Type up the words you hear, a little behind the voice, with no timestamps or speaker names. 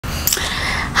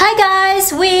Hi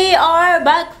guys, we are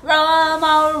back from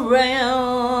our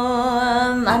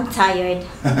room. I'm tired.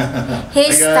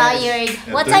 He's tired.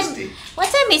 What time? What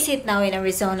time is it now in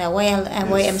Arizona? Why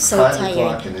I'm so tired? 5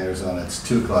 o'clock in Arizona. It's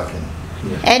 2 o'clock in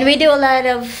here. And we do a lot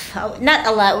of, not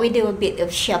a lot. We do a bit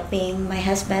of shopping. My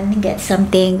husband gets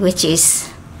something which is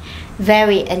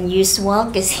very unusual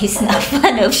because he's not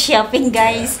fan of shopping,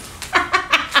 guys.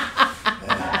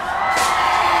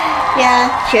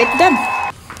 Yeah, sure it's done.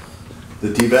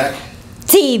 The tea bag?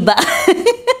 Tea bag.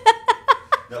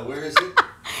 No, where is it?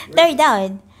 They're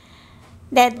down.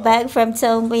 That bag from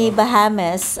Tommy,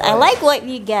 Bahamas. I like what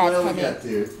you got, Well, we got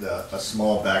a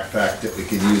small backpack that we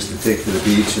can use to take to the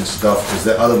beach and stuff because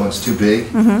the other one's too big.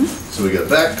 So we got a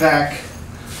backpack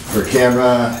for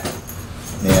camera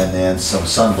and then some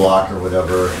sunblock or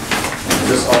whatever. Is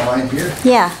this all mine here?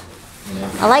 Yeah.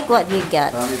 I like what you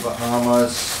got. Tommy,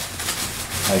 Bahamas.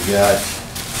 I got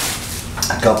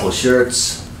a couple of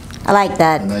shirts. I like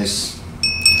that. A nice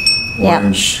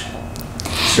orange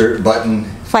shirt button.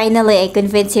 Finally, I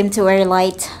convinced him to wear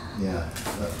light. Yeah,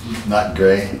 not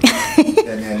gray.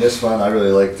 And then this one, I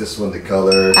really like this one, the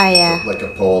color. Oh, yeah. Like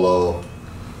a polo.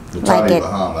 The Like Tommy it.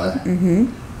 Bahama.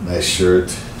 Nice shirt.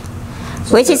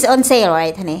 So Which is on sale,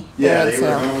 right, honey? yeah, They're they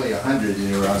on were sale. normally 100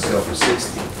 and they were on sale for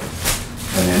 60.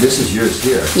 And then this is yours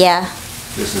here. Yeah.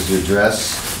 This is your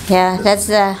dress. Yeah, that's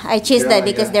I choose that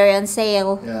because yeah. they're on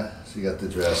sale. Yeah, so you got the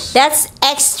dress. That's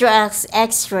extra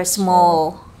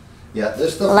small. Yeah,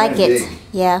 this stuff I like kind of it. big.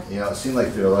 Yeah. Yeah, it seemed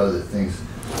like there are a lot of the things.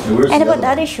 And, where's And the about other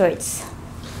other one? shorts?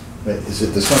 Wait, is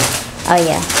it this one? Oh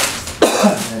yeah.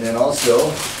 And then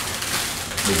also,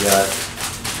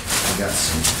 I got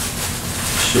some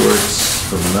shorts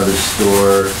from another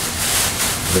store.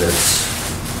 That's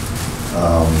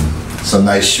some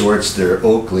nice shorts. They're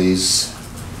Oakley's.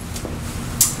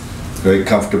 Very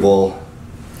comfortable.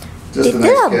 Just Did a they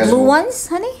nice have casual. blue ones,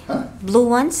 honey? Huh? Blue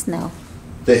ones? No.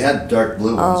 They had dark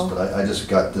blue Oh. ones, but I just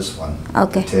got this one.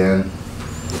 Okay. Tan.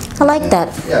 I like And,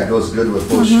 that. yeah, it goes good with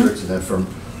both shirts. And then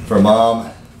for mom,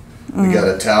 we got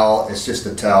a towel. It's just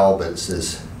a towel, but it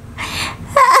says,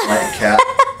 "My cat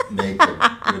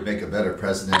would make a better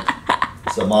president."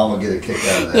 So mom will get a kick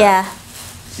out of that. Yeah.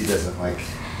 She doesn't like.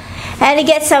 And to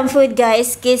get some food,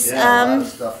 guys, cause Yeah, a lot of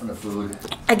stuff from the food.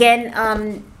 again,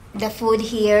 the food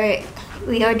here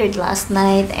we ordered last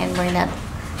night, and we're not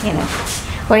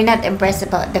impressed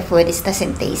about the food. It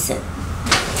doesn't taste it.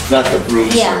 Not the room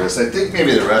Yeah. service. I think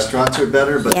maybe the restaurants are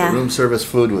better, but Yeah. the room service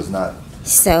food was not.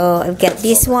 So I've got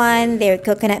this one. They're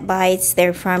coconut bites.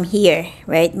 They're from here,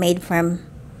 right? Made from.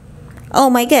 Oh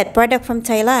my God! Product from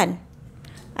Thailand.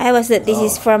 I was that this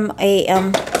is from a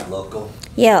Local.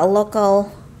 yeah, a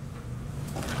local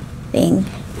thing.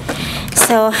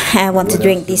 So I want to What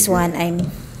drink else this do we one.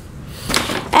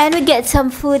 And we get some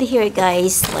food here,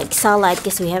 guys, like salad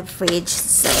because we have fridge.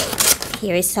 So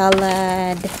here is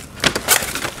salad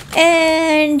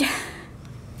and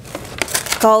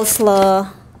coleslaw.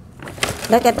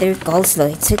 Look at their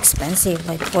coleslaw. It's expensive,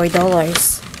 like $4,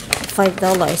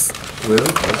 $5.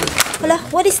 Really? Hola,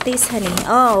 what is this, honey?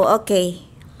 Oh, okay.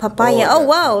 Papaya. Oh, I Oh, got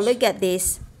wow, this. look at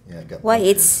this. Yeah, I got Why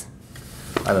pumpkin. it's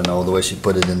I don't know the way she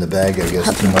put it in the bag. I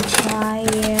guess too much.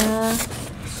 papaya.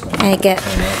 I got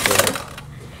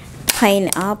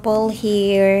pineapple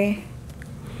here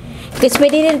because we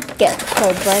didn't get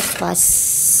for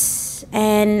breakfast,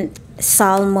 and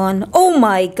salmon. Oh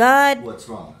my God, What's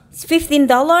wrong? it's $15.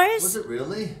 Was it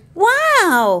really?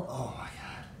 Wow. Oh my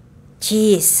God!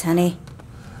 Jeez, honey.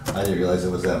 I didn't realize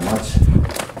it was that much.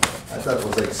 I thought it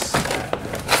was like.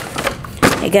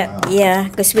 I got yeah,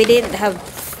 because we didn't have.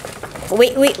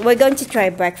 We're going to try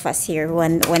breakfast here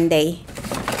one day.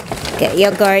 Get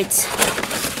yogurt.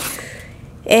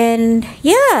 And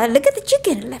yeah, look at the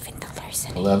chicken, $11.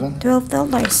 honey. 11?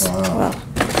 $12. Wow. Wow.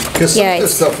 Because Yeah, some of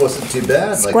this stuff wasn't too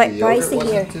bad. it's Like quite the yogurt pricey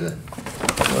wasn't here.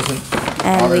 wasn't.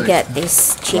 And all we that got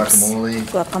these chips.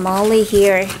 Guacamole.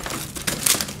 Here.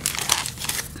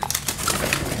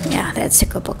 Yeah, that's a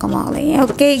guacamole.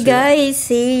 Okay, guys,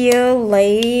 see you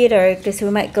later because we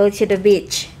might go to the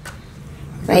beach.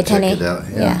 Right, Check honey? it out.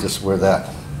 Yeah, just wear that.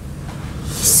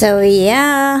 So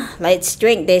yeah, let's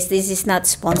drink this. This is not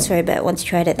sponsored, but once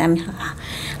tried it,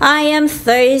 I am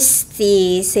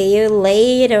thirsty. See you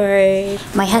later.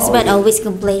 My husband always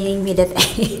complaining me that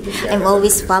I'm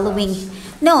always following.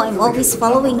 No, I'm always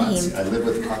following him. I live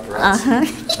with paparazzi.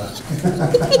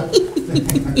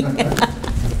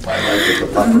 I like it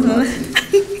with paparazzi.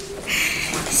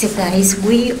 So guys,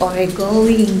 we are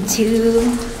going to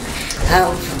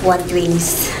have one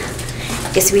drinks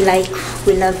because we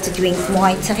love to drink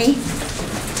Muay Thai.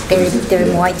 Their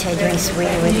Muay Thai drinks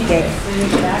really good.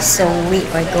 So we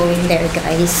are going there,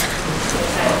 guys.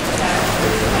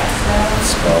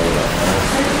 Swallow that.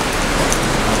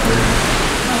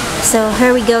 So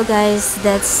here we go, guys.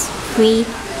 That's free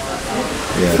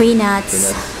Yeah. free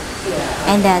nuts.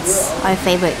 And that's our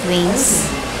favorite wings.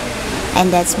 And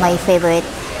that's my favorite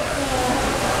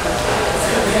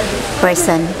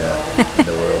person. Yeah, in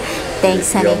the world.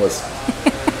 Thanks, You honey. almost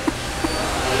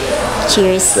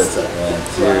Cheers. said something wrong.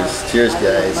 Cheers. Cheers,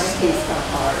 guys.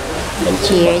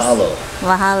 Cheers. Mahalo.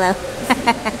 Mahalo.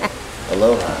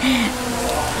 Aloha.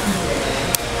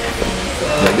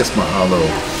 Yeah, I guess mahalo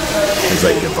is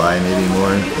like goodbye maybe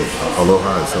more.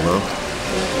 Aloha is hello.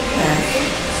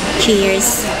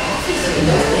 Cheers.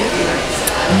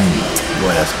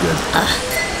 Boy, that's good.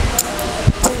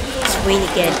 It's really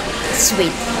good.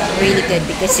 Sweet. Really good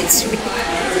because it's sweet.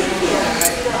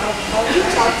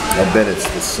 I bet it's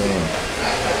the same.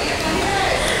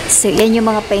 So, yan yung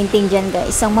mga painting dyan,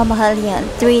 guys. Ang mamahal yan.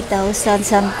 3,000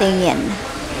 something yan.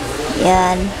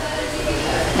 Yan.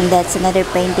 And that's another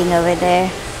painting over there.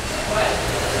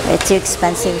 It's too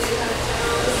expensive.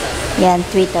 Yan,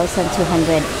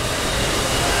 3,200.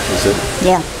 Is it?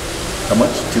 Yeah. How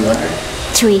much? 200?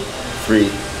 3. 3.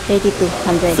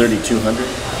 3,200. 3,200?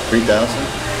 3,000?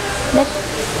 But,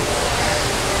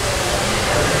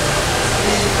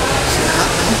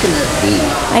 How can that be?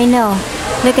 I know.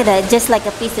 Look at that. Just like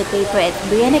a piece of paper.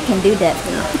 Brianna can do that.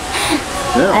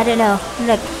 Yeah. I don't know.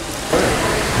 Look.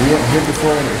 We weren't here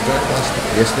before when it was dark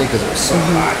yesterday because it was so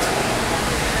hot.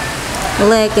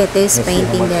 Look at this Let's see how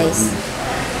painting, much guys. it'll be.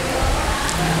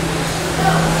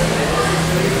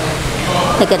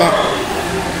 Look at that.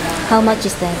 How much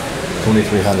is that?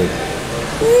 2,300.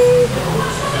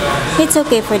 It's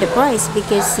okay for the price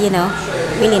because, you know,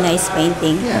 really nice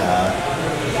painting. Yeah.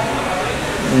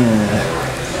 I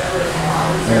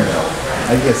don't know.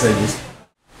 I guess I just...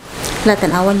 Wala,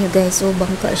 tanawan nyo, guys. Oh,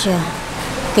 bangka siya.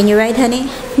 Can you ride, honey?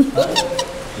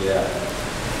 Yeah.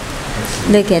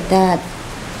 Look at that.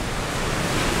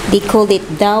 They called it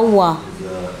dawa.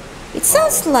 It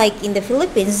sounds like in the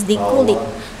Philippines they call it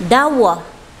dawa.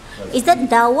 Is that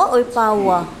dawa or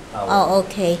pawa? Oh,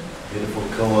 okay. Beautiful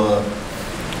koa.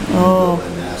 Oh. My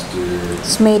master.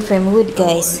 It's made from wood,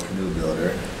 guys. Canoe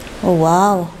builder. Oh,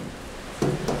 wow.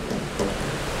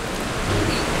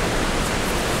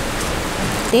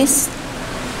 This.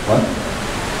 What?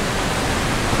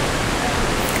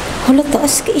 Hala,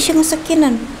 taas ka siya ng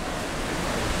sakyanan.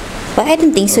 But I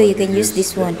don't think so you can use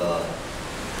this one.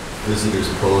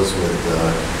 Visitors pose with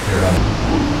here on.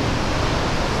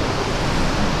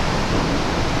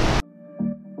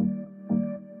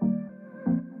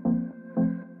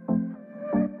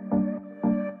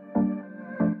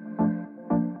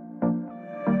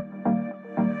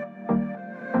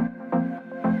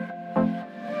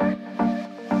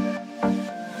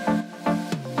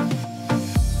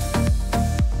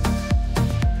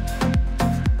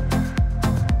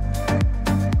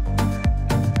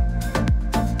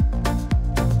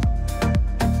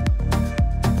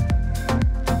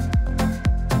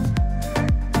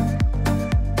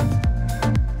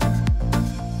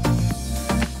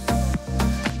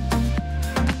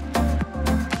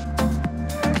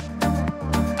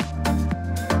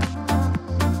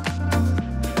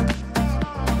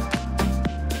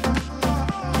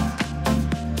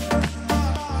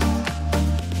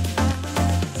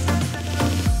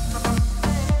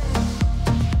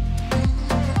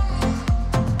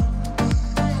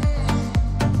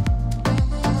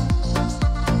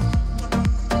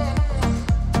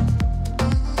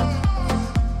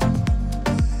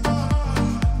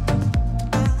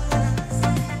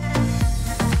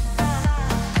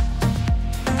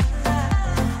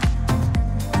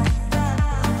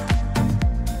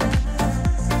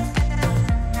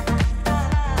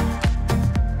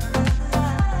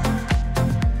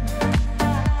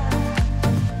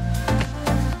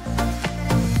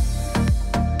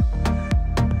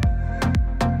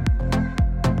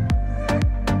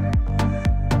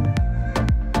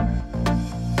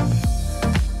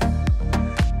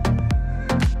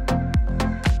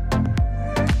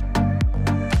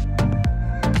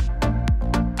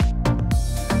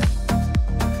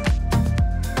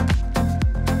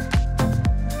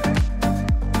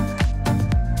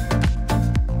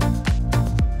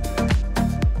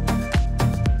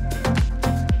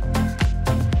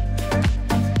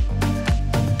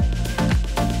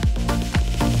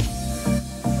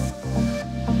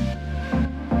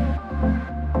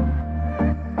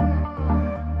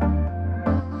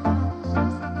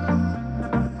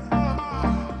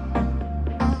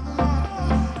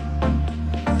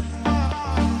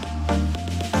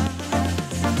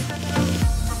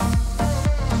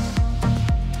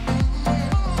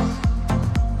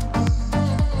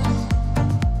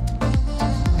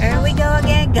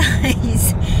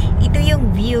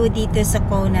 yung view dito sa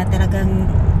Kona, talagang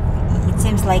it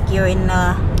seems like you're in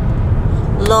a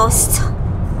lost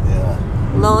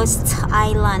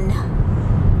island.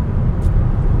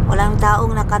 Walang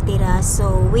taong nakatira.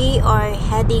 So we are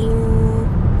heading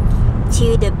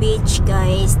to the beach,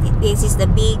 guys. This is the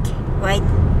big, right?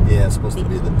 Yeah, it's supposed to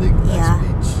be the big nice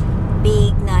beach.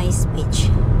 Big nice beach.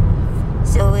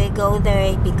 So we go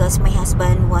there because my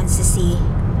husband wants to see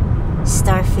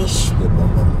starfish. Split bum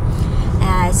bum.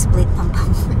 Split pum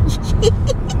pum.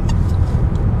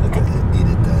 Okay, eat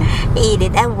it then. Eat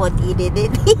it. I won't eat it.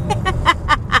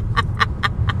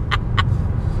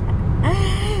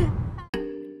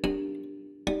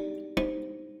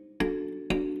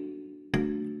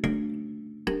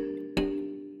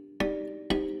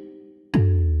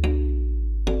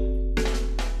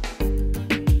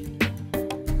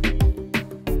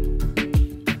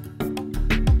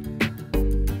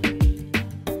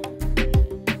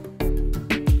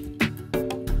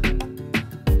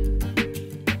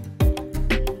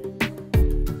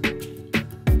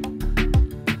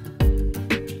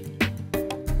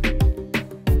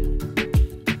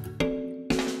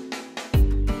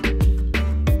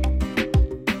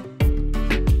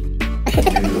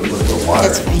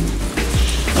 That's fine.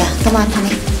 Yeah, come on,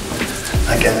 honey.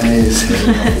 Hi guys,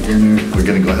 dinner. We're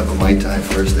gonna go have a Mai Tai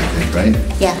first, I think, right?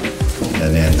 Yeah.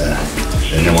 And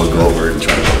then we'll go over and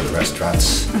try to go to the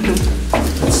restaurants.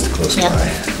 That's close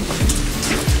by.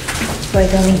 We're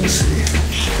going. We'll see.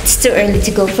 It's too early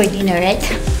to go for dinner, right?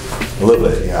 A little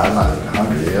bit, yeah. I'm not even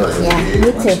hungry. Yeah,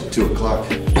 me too. 2 o'clock.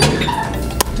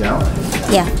 Down?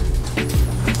 Yeah.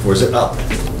 Or is it up?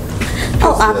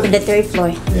 Oh, up on the 3rd floor.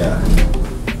 Yeah.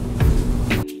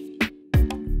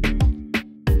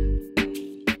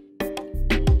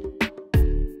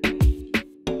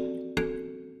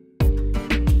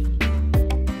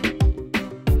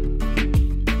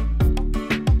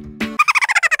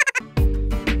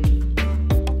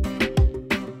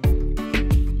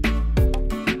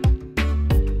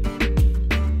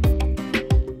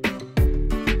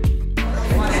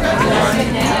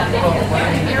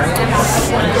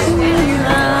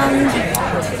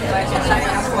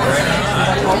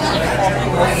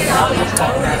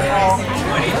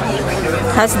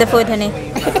 How's the food, honey?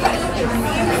 Good.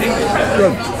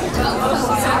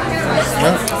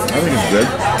 Yeah, I think it's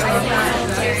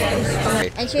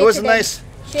good. It was nice.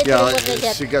 Yeah,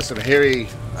 she got some hairy,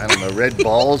 I don't know, red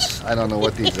balls. I don't know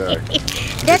what these are.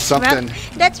 That's something.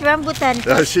 That's rambutan.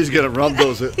 She's gonna rub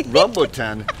those.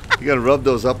 Rambutan. You gotta rub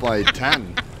those up on a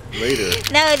tan later.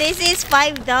 No, this is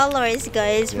 $5,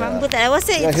 guys. Yeah. Rambutan. I was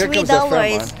saying it's here comes that front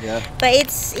 $3, one. Yeah. but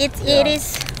it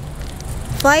is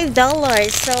 $5.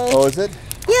 So. Oh, is it?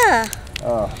 Yeah.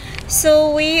 Oh.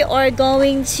 So we are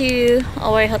going to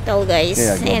our hotel, guys,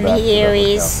 Yeah, go and back to here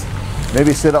the is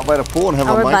Maybe sit up by the pool and have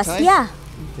our a Mai bus. Tai? Yeah.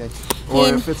 Okay. Or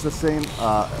In- if it's the same,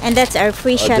 And that's our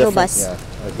free shuttle bus. Yeah,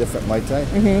 a different Mai Tai.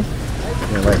 Mm-hmm.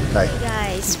 Yeah, Mai Tai.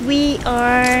 Guys, we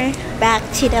are back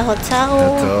to the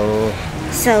hotel. So,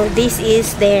 So this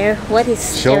is their what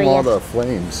is show them area? all the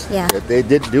flames. Yeah. They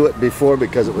did do it before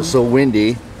because it was so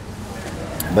windy,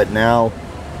 but now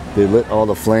they lit all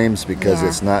the flames because Yeah.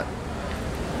 it's not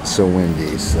so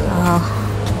windy. So.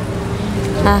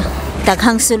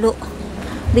 Daghang sulo.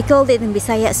 We called it in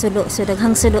Bisaya sulo. So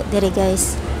daghang sulo dere,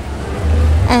 guys.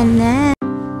 And then